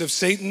chains of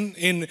Satan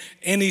in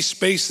any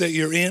space that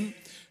you're in.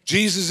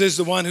 Jesus is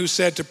the one who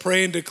said to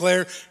pray and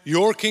declare,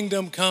 your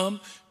kingdom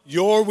come,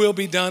 your will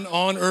be done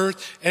on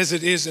earth as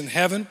it is in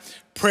heaven.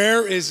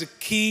 Prayer is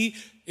key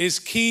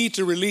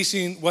to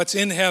releasing what's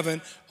in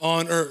heaven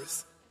on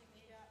earth.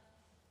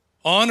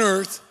 On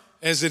earth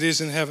as it is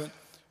in heaven.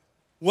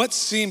 What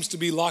seems to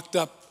be locked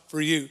up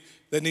for you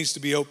that needs to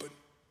be open?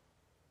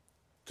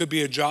 Could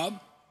be a job.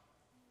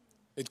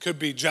 It could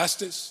be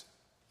justice.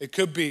 It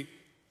could be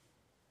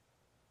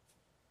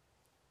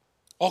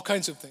all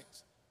kinds of things.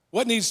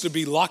 What needs to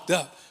be locked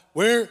up?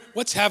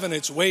 What's having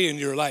its way in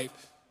your life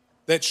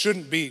that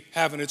shouldn't be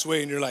having its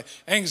way in your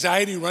life?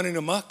 Anxiety running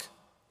amok?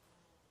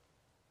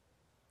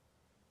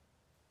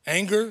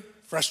 Anger,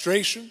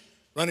 frustration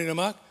running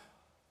amok?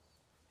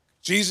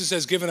 Jesus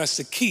has given us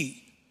the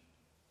key,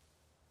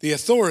 the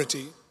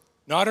authority,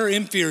 not our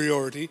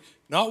inferiority,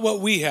 not what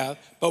we have,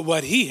 but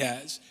what he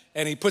has.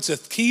 And he puts a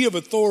key of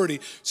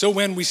authority. So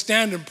when we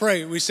stand and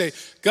pray, we say,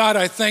 God,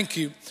 I thank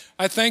you.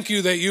 I thank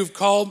you that you've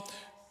called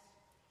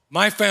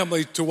my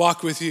family to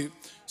walk with you.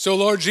 So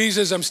Lord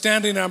Jesus, I'm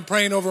standing and I'm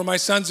praying over my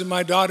sons and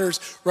my daughters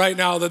right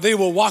now that they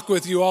will walk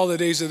with you all the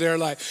days of their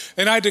life.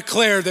 And I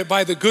declare that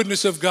by the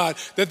goodness of God,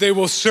 that they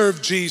will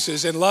serve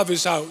Jesus and love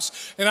his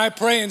house. And I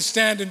pray and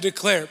stand and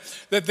declare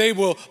that they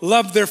will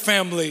love their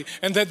family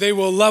and that they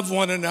will love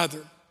one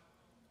another.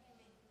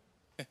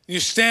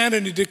 You stand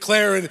and you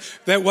declare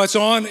that what's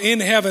on in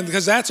heaven,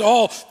 because that's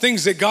all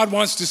things that God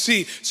wants to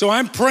see. So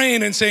I'm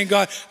praying and saying,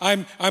 God,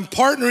 I'm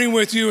partnering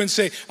with you and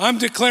say, I'm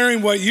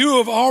declaring what you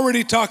have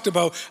already talked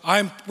about.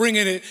 I'm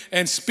bringing it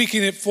and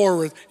speaking it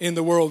forward in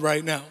the world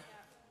right now.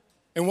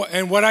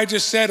 And what I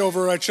just said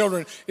over our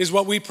children is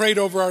what we prayed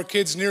over our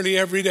kids nearly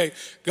every day.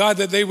 God,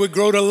 that they would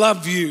grow to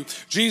love you.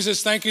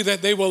 Jesus, thank you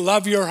that they will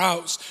love your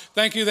house.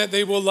 Thank you that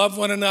they will love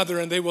one another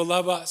and they will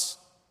love us.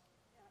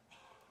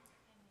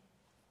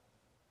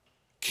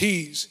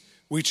 Keys.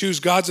 We choose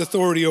God's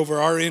authority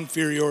over our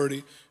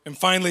inferiority. And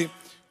finally,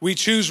 we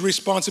choose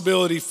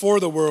responsibility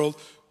for the world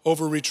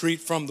over retreat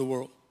from the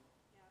world.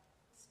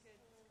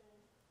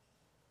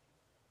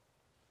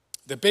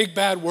 The big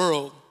bad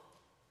world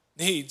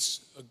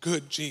needs a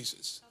good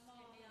Jesus.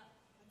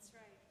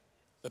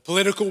 The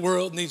political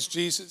world needs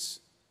Jesus.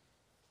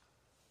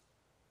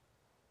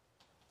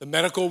 The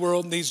medical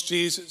world needs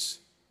Jesus.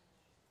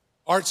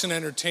 Arts and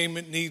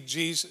entertainment need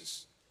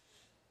Jesus.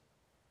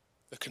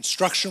 The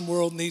construction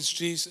world needs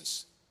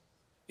Jesus.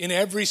 In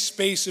every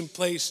space and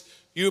place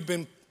you've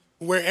been,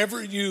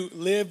 wherever you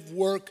live,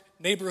 work,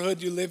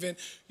 neighborhood you live in,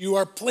 you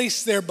are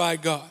placed there by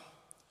God.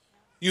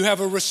 You have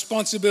a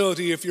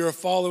responsibility, if you're a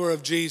follower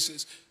of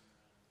Jesus,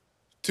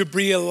 to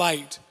be a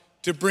light,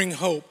 to bring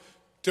hope,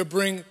 to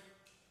bring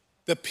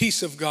the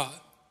peace of God,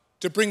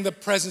 to bring the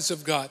presence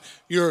of God.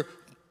 You're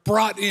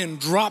brought in,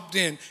 dropped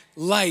in,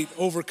 light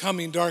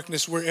overcoming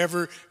darkness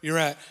wherever you're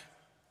at.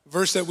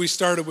 Verse that we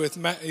started with,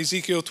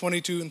 Ezekiel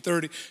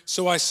 22:30.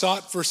 So I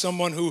sought for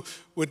someone who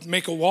would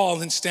make a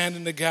wall and stand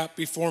in the gap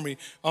before me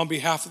on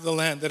behalf of the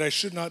land, that I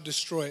should not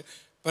destroy it.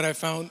 But I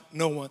found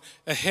no one.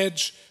 A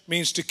hedge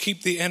means to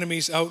keep the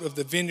enemies out of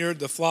the vineyard,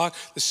 the flock,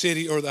 the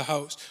city, or the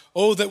house.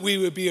 Oh, that we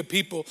would be a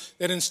people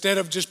that instead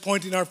of just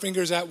pointing our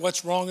fingers at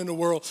what's wrong in the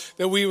world,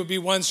 that we would be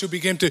ones who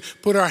begin to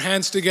put our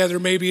hands together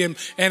maybe and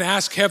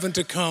ask heaven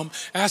to come,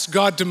 ask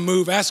God to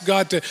move, ask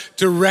God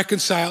to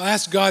reconcile,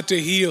 ask God to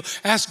heal,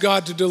 ask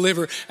God to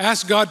deliver,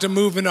 ask God to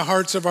move in the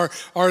hearts of our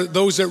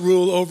those that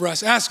rule over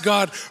us. Ask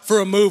God for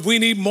a move. We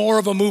need more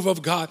of a move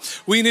of God.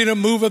 We need a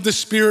move of the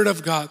Spirit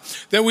of God,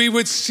 that we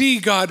would see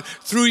God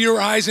through your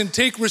eyes and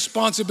take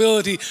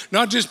responsibility,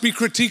 not just be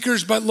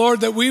critiquers, but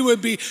Lord, that we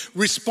would be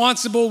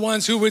responsible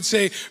ones who would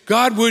say,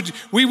 God,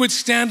 we would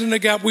stand in the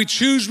gap. We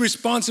choose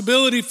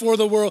responsibility for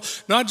the world,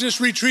 not just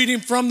retreating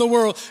from the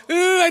world.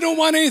 I don't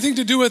want anything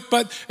to do with,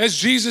 but as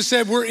Jesus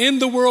said, we're in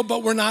the world,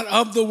 but we're not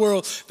of the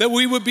world. That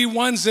we would be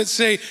ones that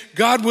say,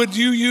 God, would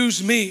you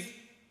use me?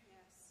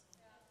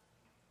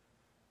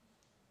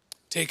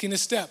 Taking a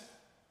step.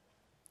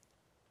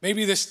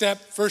 Maybe the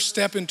first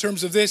step in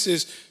terms of this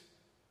is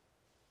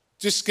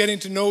just getting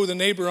to know the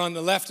neighbor on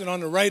the left and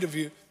on the right of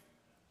you,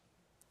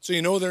 so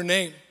you know their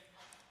name,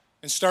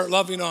 and start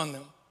loving on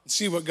them and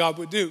see what God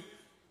would do.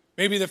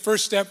 Maybe the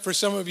first step for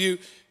some of you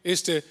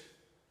is to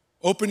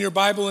open your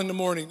Bible in the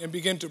morning and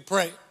begin to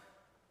pray.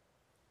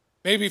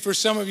 Maybe for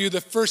some of you,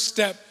 the first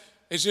step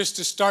is just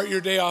to start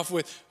your day off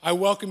with, I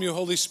welcome you,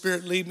 Holy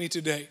Spirit, lead me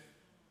today.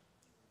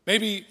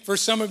 Maybe for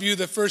some of you,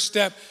 the first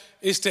step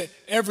is to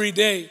every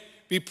day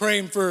be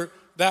praying for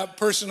that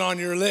person on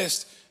your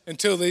list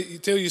until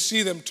you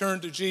see them turn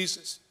to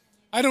Jesus.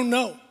 I don't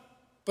know,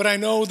 but I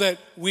know that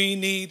we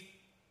need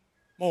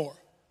more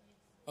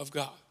of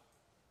God.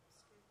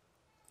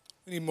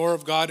 We need more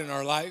of God in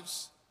our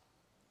lives.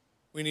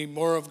 We need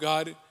more of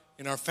God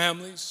in our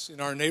families, in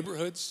our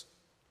neighborhoods,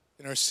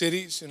 in our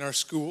cities, in our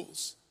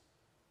schools,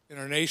 in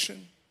our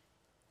nation.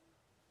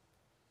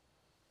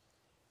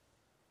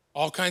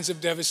 All kinds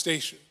of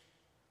devastation.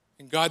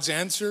 And God's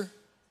answer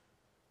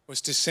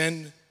was to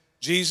send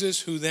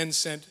Jesus, who then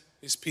sent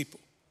his people.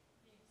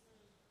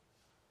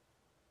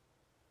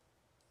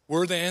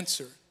 We're the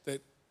answer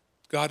that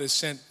God has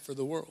sent for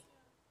the world.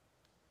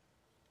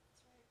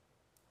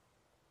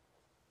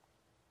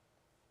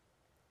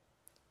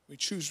 We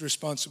choose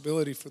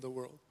responsibility for the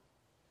world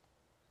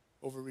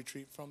over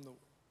retreat from the world.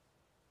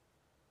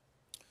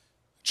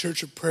 A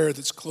church of prayer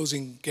that's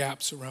closing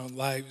gaps around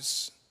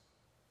lives.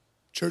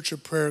 Church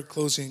of prayer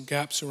closing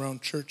gaps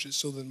around churches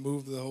so the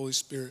move of the Holy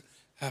Spirit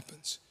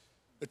happens.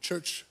 A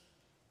church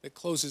that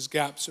closes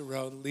gaps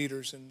around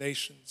leaders and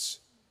nations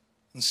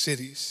and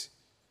cities.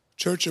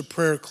 Church of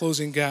prayer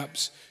closing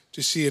gaps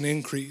to see an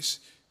increase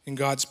in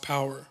God's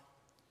power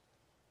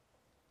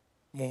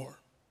more.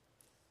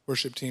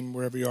 Worship team,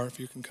 wherever you are, if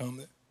you can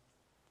come.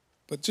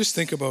 But just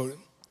think about it.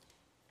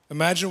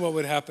 Imagine what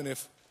would happen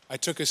if I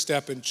took a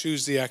step and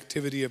choose the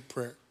activity of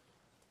prayer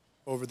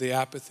over the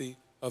apathy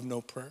of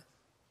no prayer.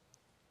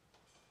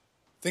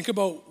 Think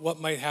about what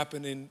might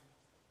happen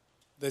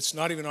that's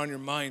not even on your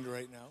mind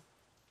right now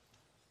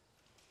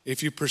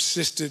if you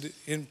persisted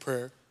in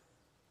prayer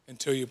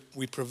until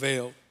we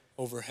prevail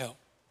over hell.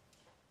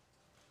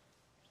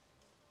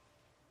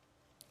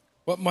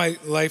 What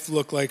might life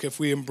look like if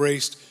we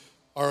embraced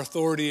our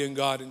authority in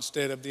God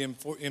instead of the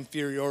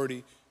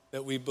inferiority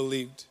that we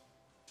believed?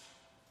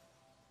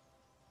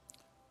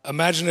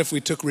 Imagine if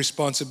we took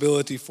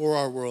responsibility for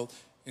our world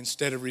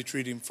instead of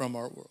retreating from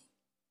our world.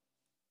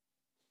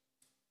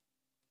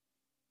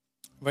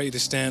 I invite you to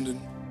stand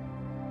and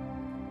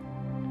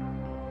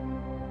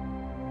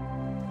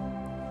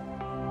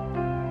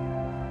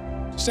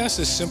just ask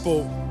this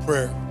simple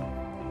prayer.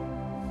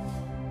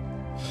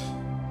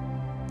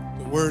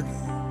 The word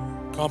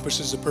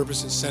accomplishes the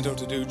purpose it's sent out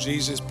to do.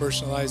 Jesus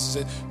personalizes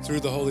it through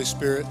the Holy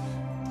Spirit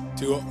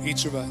to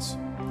each of us.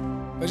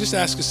 I just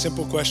ask a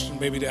simple question,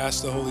 maybe to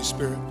ask the Holy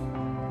Spirit.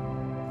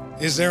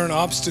 Is there an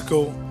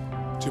obstacle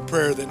to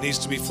prayer that needs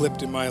to be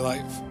flipped in my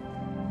life?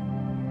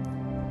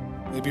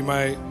 Maybe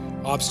my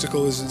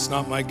obstacle is it's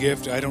not my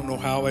gift. I don't know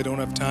how. I don't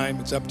have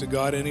time. It's up to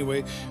God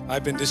anyway.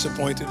 I've been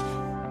disappointed.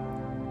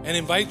 And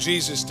invite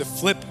Jesus to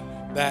flip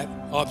that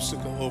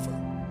obstacle over,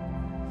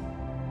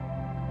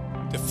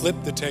 to flip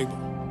the table.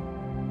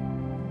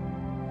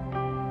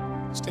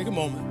 Just take a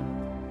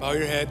moment, bow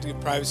your head,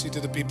 give privacy to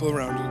the people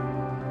around you,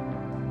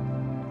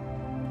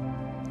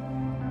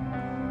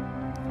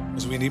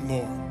 because we need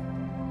more.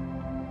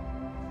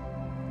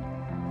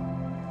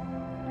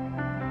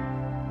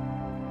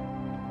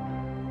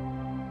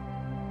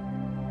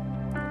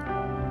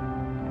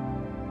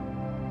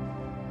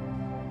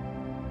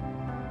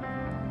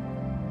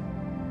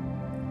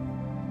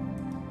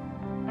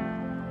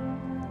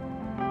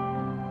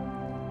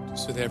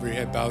 Just with every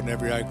head bowed and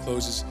every eye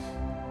closes.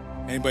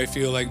 Anybody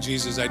feel like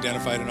Jesus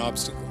identified an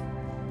obstacle?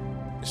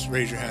 Just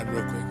raise your hand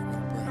real quick.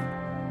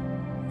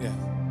 Yeah.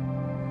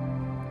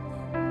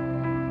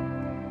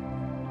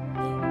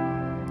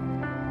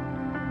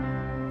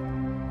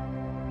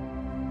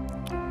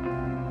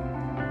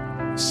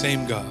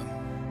 Same God.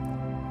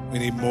 We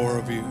need more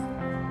of you.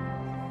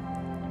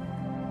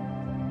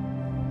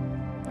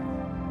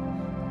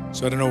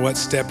 So I don't know what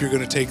step you're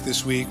going to take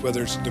this week,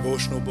 whether it's a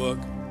devotional book.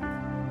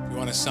 You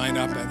want to sign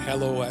up at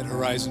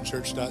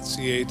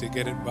hello@horizonchurch.ca to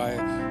get it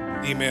via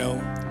email.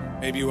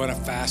 Maybe you want to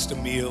fast a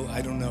meal.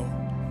 I don't know.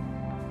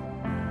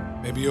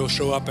 Maybe you'll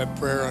show up at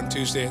prayer on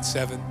Tuesday at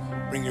 7.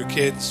 Bring your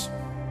kids.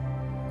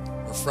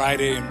 Or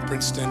Friday in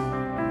Princeton.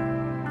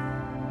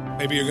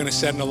 Maybe you're going to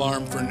set an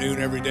alarm for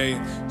noon every day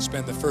and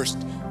spend the first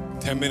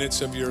 10 minutes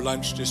of your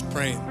lunch just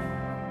praying.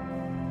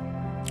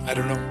 I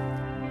don't know.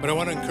 But I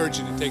want to encourage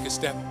you to take a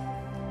step.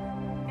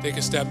 Take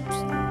a step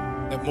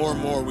that more and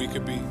more we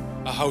could be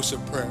a house of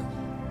prayer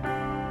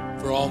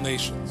for all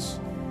nations,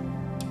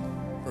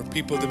 for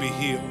people to be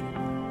healed,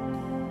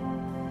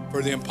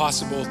 for the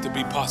impossible to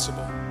be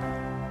possible,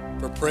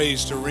 for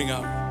praise to ring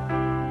out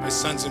as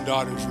sons and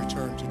daughters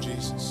return to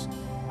Jesus,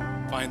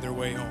 find their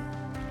way home.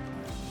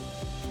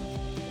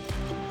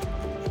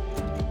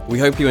 We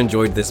hope you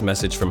enjoyed this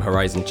message from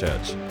Horizon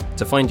Church.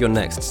 To find your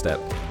next step,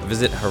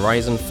 visit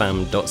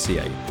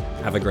horizonfam.ca.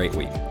 Have a great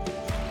week.